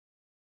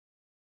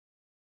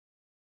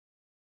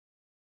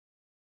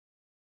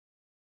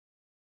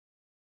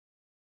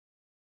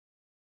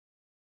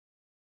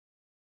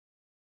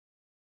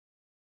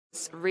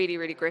It's really,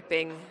 really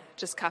gripping,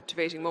 just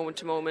captivating moment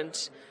to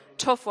moment.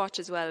 Tough watch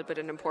as well, but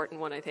an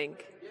important one, I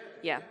think.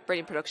 Yeah,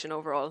 brilliant production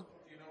overall.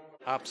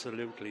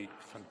 Absolutely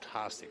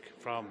fantastic.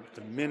 From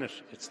the minute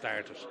it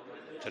started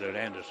till it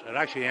ended. It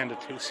actually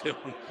ended too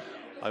soon.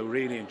 I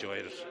really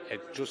enjoyed it.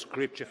 It just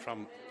gripped you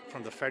from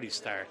the very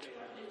start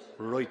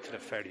right to the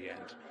very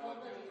end.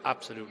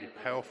 Absolutely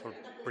powerful,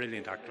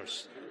 brilliant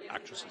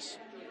actresses.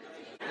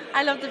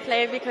 I love the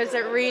play because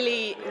it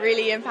really,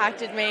 really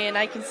impacted me, and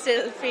I can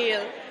still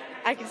feel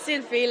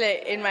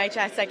it in my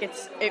chest. Like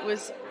it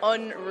was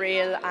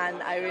unreal,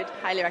 and I would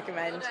highly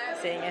recommend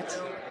seeing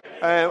it.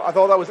 I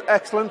thought that was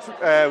excellent.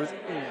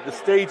 The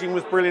staging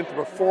was brilliant. The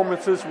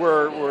performances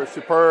were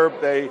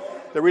superb. They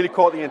really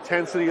caught the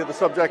intensity of the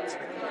subject.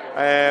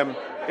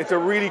 It's a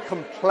really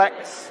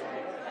complex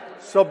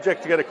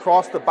subject to get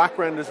across. The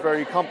background is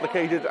very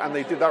complicated, and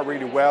they did that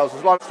really well. So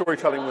a lot of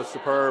storytelling was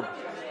superb.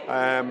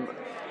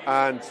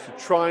 And to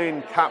try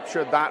and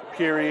capture that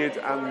period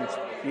and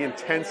the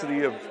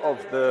intensity of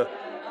the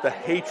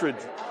hatred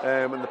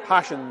and the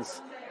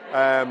passions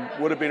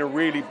would have been a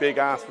really big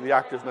ask for the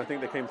actors, and I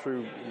think they came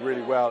through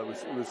really well. It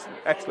was an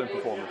excellent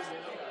performance.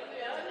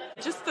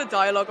 Just the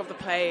dialogue of the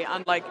play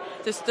and like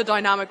just the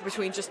dynamic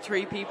between just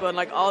three people and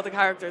like all the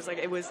characters, like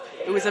it was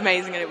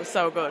amazing, and it was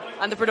so good.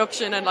 And the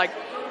production and like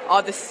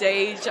all the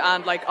stage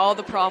and like all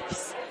the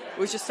props, it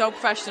was just so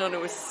professional, and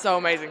it was so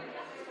amazing.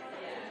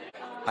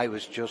 I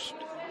was just,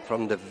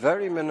 from the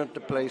very minute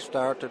the play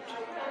started,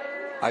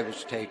 I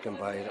was taken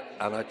by it,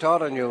 and I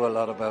thought I knew a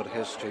lot about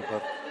history,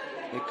 but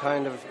it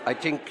kind of, I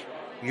think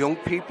young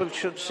people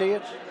should see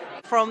it.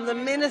 From the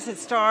minute it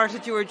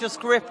started, you were just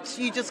gripped.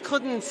 You just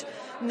couldn't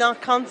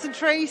not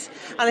concentrate.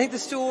 And I think the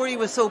story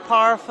was so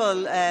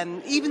powerful.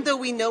 Even though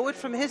we know it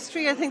from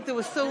history, I think there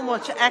was so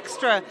much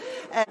extra,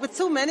 with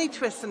so many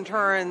twists and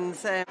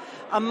turns.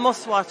 A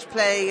must-watch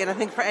play, and I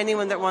think for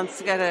anyone that wants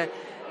to get a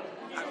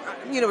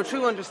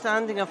true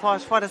understanding of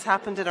what has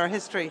happened in our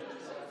history.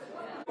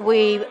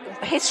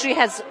 History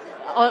has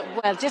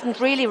didn't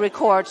really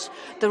record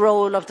the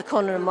role of the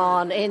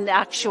Cunnaman in the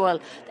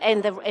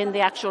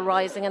actual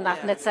rising and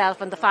that in itself,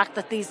 and the fact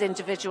that these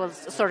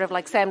individuals, sort of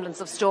like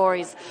semblance of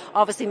stories,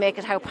 obviously make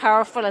it how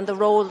powerful and the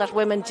role that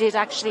women did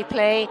actually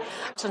play,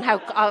 and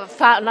how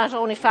not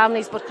only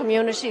families but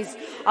communities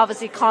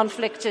obviously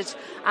conflicted,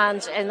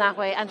 and in that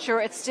way, and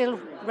sure it's still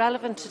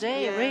relevant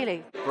today.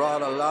 Really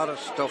brought a lot of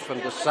stuff,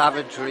 and the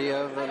savagery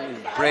of it, and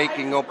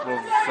breaking up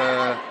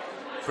of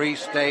Free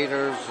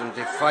Staters, and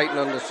they fighting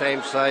on the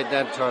same side.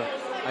 Then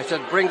I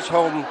said, brings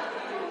home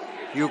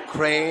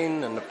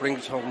Ukraine, and it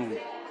brings home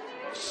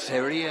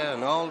Syria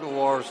and all the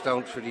wars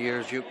down through the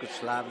years,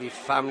 Yugoslavia,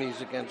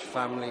 families against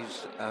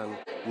families, and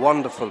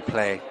wonderful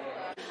play.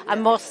 A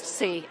must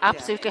see,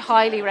 absolutely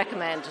highly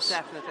recommend it.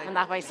 Definitely. In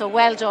that way, so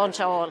well done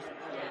to all.